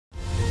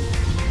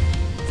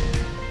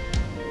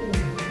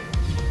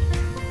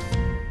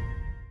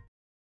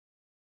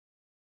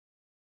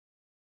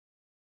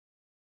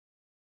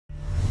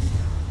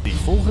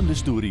volgende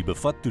storie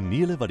bevat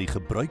tonele wat die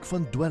gebruik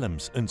van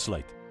dwelms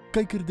insluit.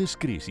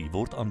 Kykerdiskresie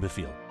word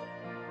aanbeveel.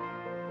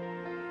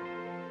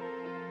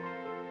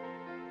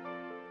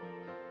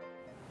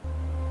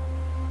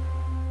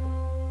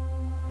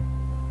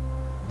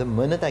 The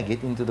minute I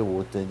get into the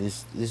water,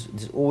 there's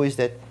always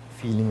that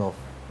feeling of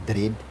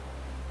dread.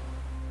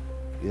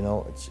 You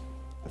know,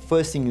 the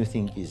first thing you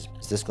think is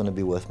this going to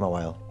be worth my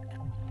while?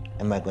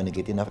 Am I going to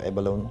get enough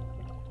abalone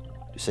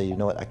to say, you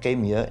know what, I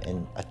came here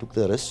and I took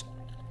the risk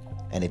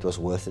and it was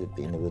worth it at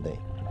the end of the day.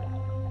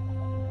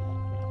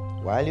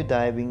 While you're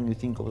diving, you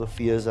think of the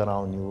fears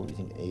around you. You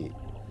think, hey,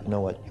 you know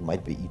what, you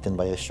might be eaten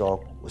by a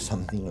shark or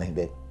something like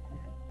that.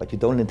 But you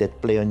don't let that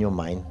play on your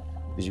mind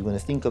because you're going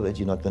to think of it,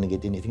 you're not going to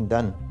get anything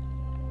done.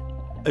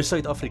 'n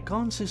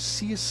Suid-Afrikaanse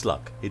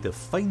seeslak het 'n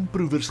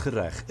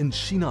fynproewersgereg in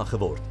China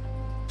geword.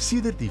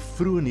 Sedert die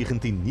vroeë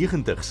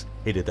 1990s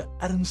het dit 'n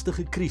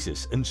ernstige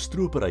krisis in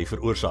stropery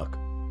veroorsaak.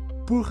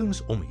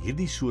 Pogings om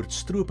hierdie soort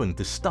stroping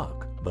te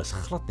staak was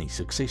glad nie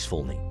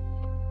suksesvol nie.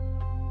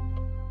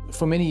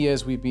 For many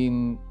years we've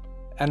been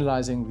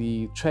analysing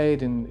the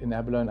trade in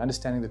abalone,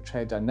 understanding the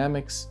trade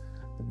dynamics,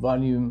 the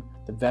volume,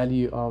 the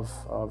value of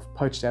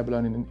poached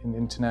abalone in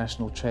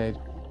international trade.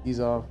 These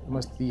are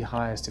almost the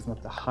highest, if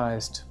not the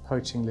highest,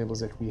 poaching levels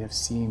that we have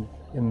seen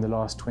in the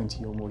last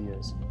 20 or more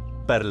years.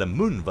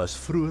 Perlemoen was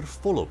vroeër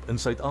volop in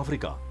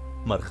Suid-Afrika,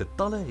 maar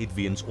getalle het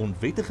weens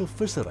onwettige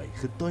vissery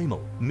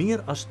getuimel.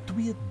 Meer as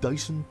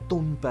 2000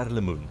 ton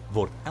perlemoen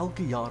word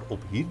elke jaar op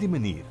hierdie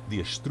manier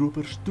deur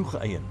stropers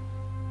toegeëien.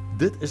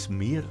 Dit is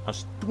meer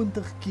as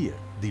 20 keer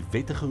die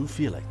wettige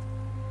hoeveelheid.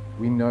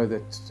 We know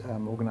that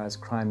organised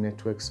crime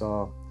networks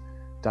are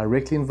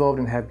directly involved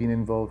and have been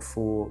involved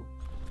for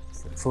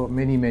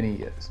many, many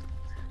years.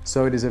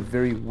 So it is a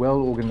very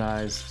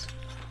well-organised,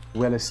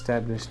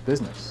 well-established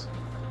business.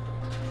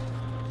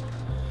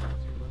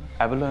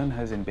 Abalone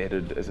has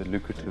embedded as a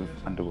lucrative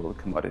underworld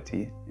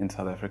commodity in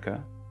South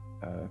Africa,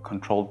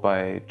 controlled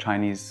by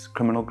Chinese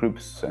criminal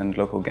groups and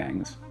local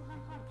gangs.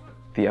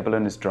 The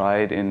abalone is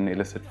dried in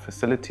illicit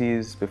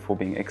facilities before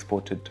being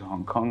exported to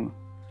Hong Kong.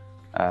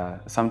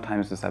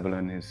 Sometimes this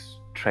abalone is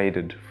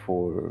traded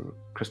for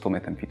crystal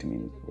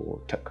methamphetamine or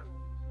TIC.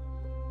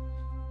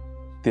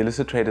 The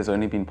illicit trade has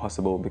only been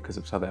possible because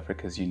of South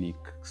Africa's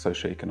unique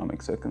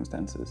socio-economic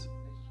circumstances.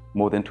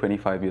 More than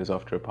 25 years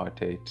after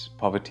apartheid,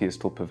 poverty is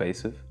still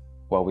pervasive,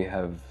 while we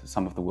have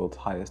some of the world's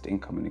highest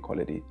income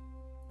inequality.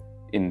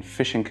 In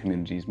fishing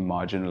communities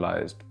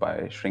marginalized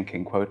by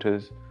shrinking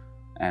quotas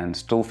and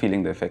still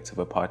feeling the effects of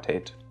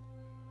apartheid,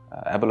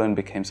 abalone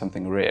became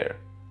something rare,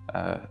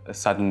 a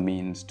sudden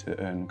means to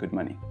earn good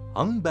money.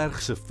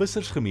 Hangberg se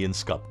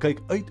vissersgemeenskap kyk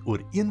uit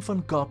oor een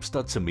van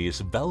Kaapstad se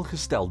mees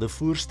welgestelde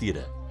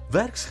voorstede.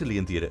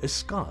 Werksgeleenthede is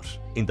skaars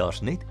en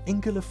daar's net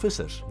enkele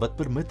vissers wat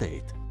permitte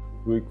het.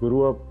 We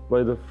grew up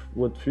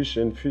with fish,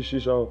 and fish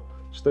is our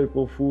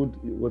staple food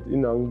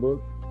within Hangberg.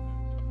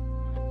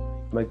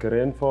 My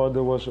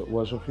grandfather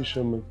was a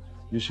fisherman.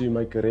 You see,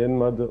 my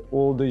grandmother,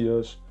 all the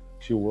years,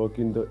 she worked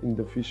in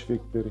the fish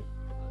factory.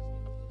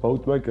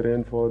 Both my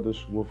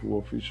grandfathers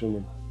were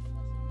fishermen.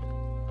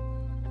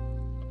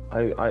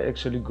 I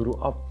actually grew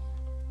up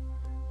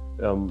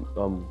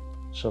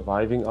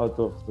surviving out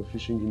of the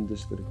fishing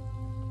industry.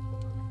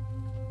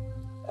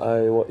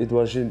 It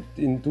was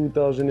in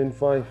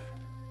 2005.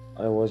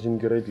 I was in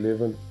grade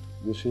 11,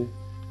 you see.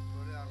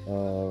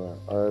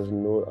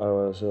 I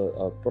was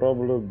a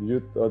problem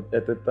youth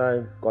at the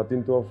time, got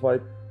into a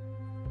fight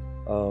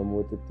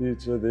with the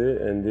teacher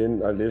there, and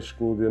then I left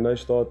school, then I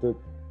started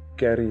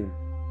carrying.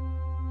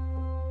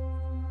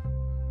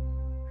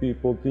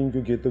 People think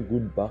you get a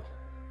good buck,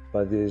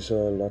 but there's a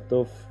lot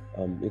of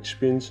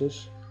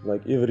expenses,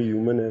 like every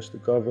human has to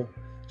cover,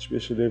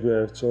 especially if you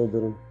have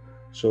children.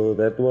 So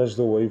that was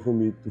the way for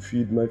me to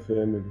feed my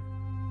family.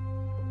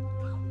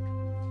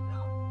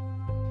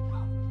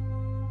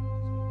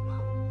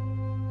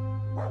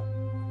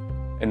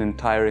 An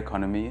entire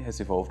economy has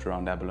evolved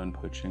around abalone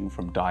poaching,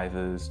 from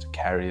divers to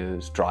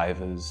carriers,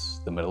 drivers,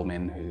 the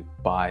middlemen who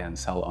buy and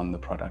sell on the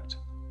product.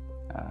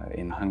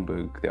 In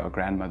Hangberg, there are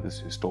grandmothers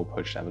who store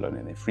poached abalone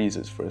in their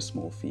freezers for a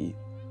small fee.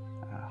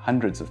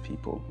 Hundreds of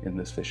people in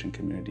this fishing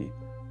community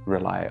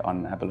rely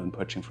on abalone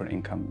poaching for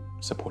income,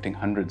 supporting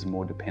hundreds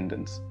more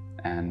dependents.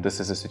 And this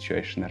is a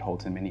situation that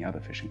holds in many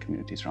other fishing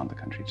communities around the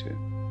country too.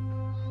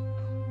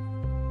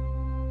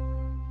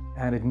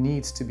 And it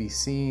needs to be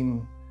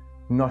seen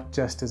not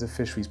just as a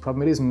fisheries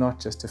problem. It is not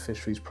just a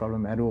fisheries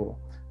problem at all.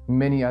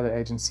 Many other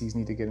agencies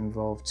need to get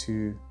involved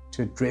to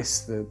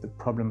address the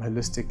problem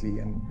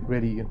holistically and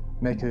really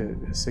make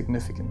a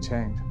significant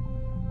change.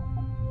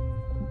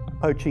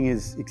 Poaching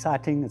is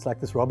exciting. It's like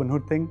this Robin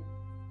Hood thing,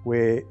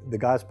 where the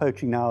guys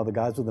poaching now are the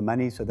guys with the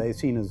money, so they're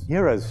seen as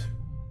heroes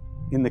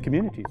in the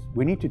communities.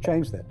 We need to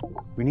change that.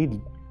 We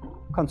need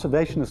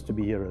conservationists to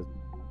be heroes.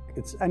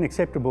 It's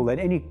unacceptable that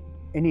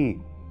any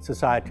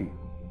society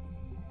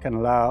can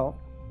allow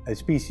a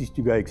species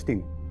to go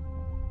extinct.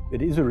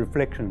 It is a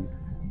reflection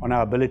on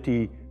our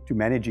ability to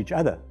manage each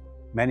other,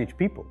 manage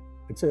people.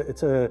 It's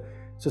a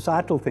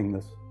societal thing,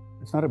 this.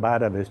 It's not a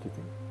biodiversity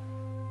thing.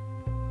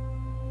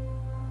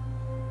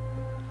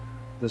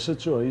 the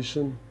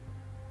situation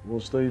will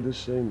stay the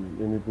same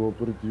and it will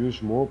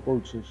produce more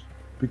poachers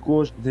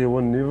because they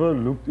will never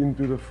look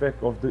into the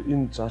fact of the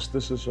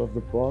injustices of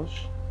the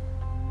past.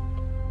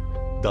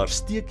 Daar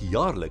steek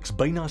jaarliks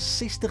byna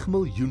 60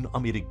 miljoen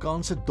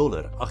Amerikaanse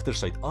dollar agter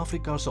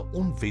Suid-Afrika se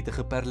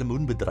onwettige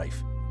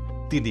perlemoenbedryf.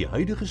 Teen die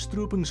huidige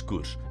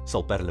stropingskoers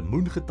sal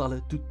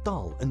perlemoengetalle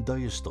totaal in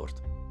duie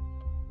stort.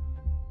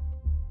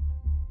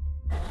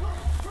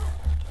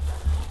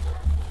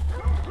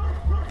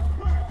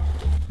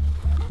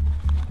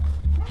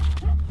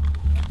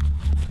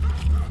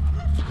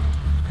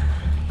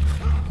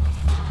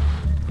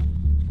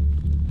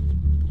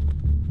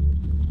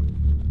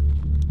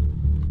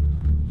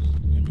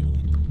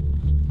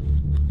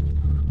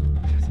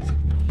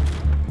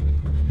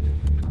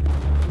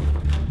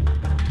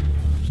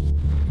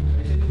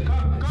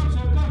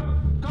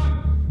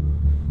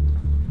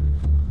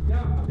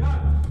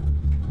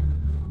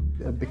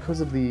 Because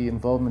of the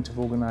involvement of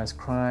organised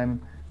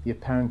crime, the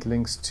apparent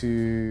links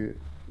to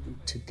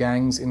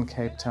gangs in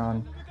Cape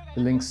Town,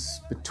 the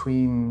links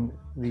between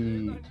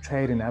the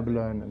trade in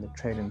abalone and the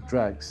trade in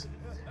drugs,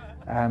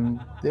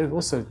 there are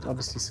also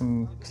obviously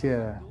some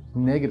clear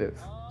negative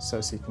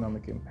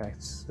socioeconomic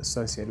impacts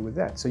associated with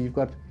that. So you've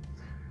got,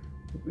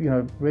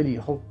 really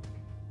whole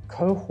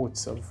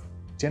cohorts of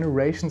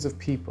generations of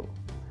people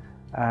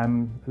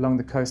along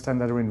the coastline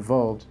that are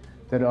involved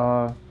that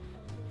are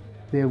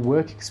their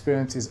work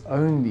experience is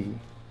only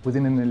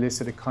within an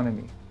illicit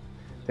economy.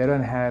 They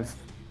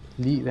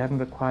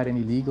haven't acquired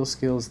any legal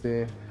skills.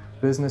 Their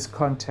business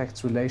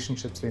contacts,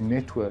 relationships, their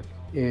network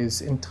is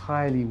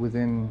entirely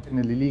within an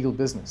illegal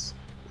business.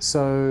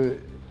 So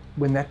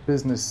when that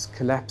business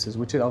collapses,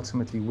 which it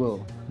ultimately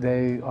will,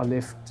 they are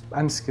left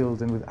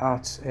unskilled and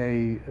without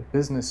a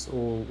business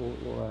or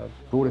a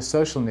broader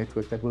social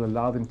network that will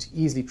allow them to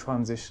easily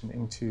transition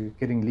into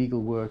getting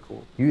legal work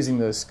or using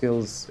those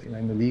skills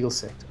in the legal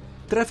sector.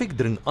 Traffic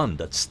dring aan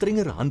dat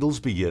strenger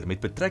handelsbeheer met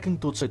betrekking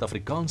tot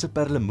Suid-Afrikaanse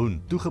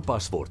perlemoen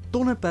toegepas word.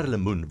 Tonne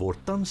perlemoen word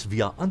tans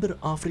via ander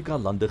Afrika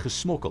lande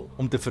gesmokkel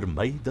om te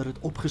vermy dat dit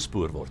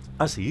opgespoor word.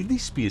 As hierdie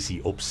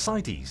spesies op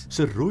CITES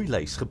se rooi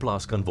lys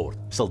geplaas kan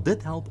word, sal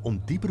dit help om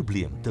die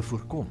probleem te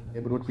voorkom.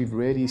 But what we've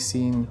really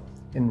seen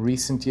in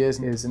recent years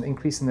is an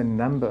increase in the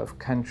number of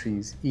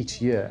countries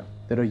each year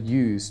that are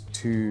used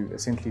to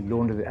essentially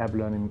launder the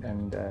abalone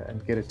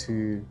and get it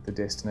to the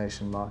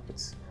destination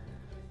markets.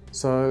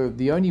 So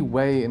the only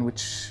way in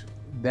which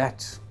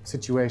that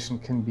situation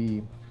can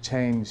be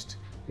changed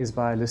is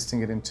by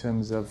listing it in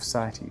terms of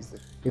CITES.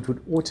 It would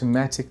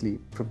automatically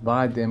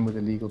provide them with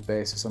a legal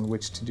basis on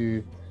which to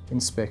do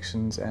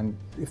inspections, and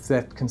if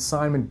that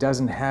consignment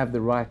doesn't have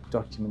the right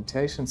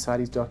documentation,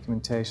 CITES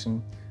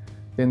documentation,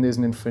 then there's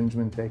an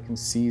infringement. They can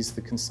seize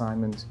the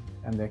consignment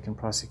and they can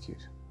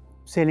prosecute.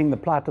 Selling the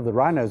plight of the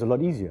rhino is a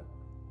lot easier.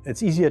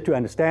 It's easier to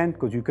understand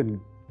because you can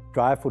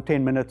drive for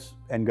 10 minutes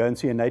and go and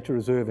see a nature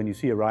reserve and you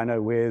see a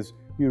rhino, whereas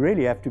you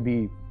really have to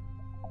be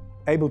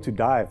able to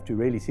dive to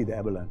really see the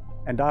abalone.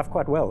 And dive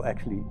quite well,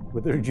 actually.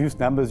 With the reduced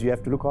numbers, you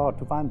have to look hard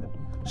to find them.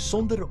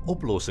 Sonder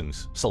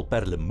oplossings sal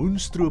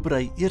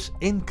perlemoenstropery eers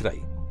end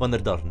kry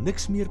wanneer daar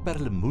niks meer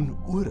perlemoen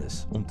oor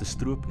is om te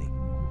stroop nie.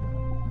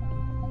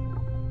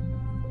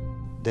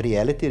 The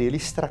reality really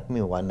struck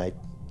me one night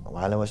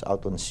while I was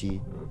out on sea.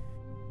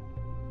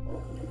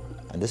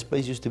 And this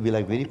place used to be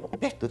like very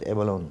packed with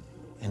abalone.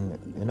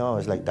 And I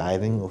was like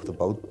diving off the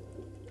boat.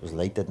 It was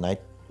late at night.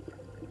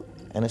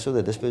 And I saw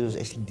that this place was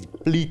actually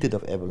depleted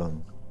of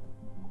abalone.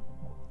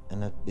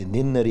 And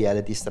then the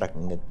reality struck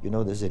me that,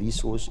 there's a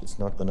resource, it's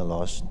not going to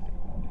last.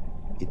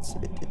 It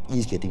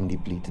is getting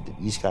depleted,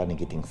 it is kind of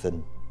getting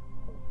thin.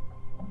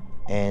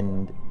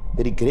 And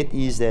the regret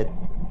is that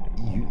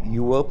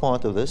you were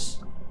part of this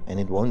and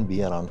it won't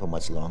be around for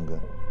much longer.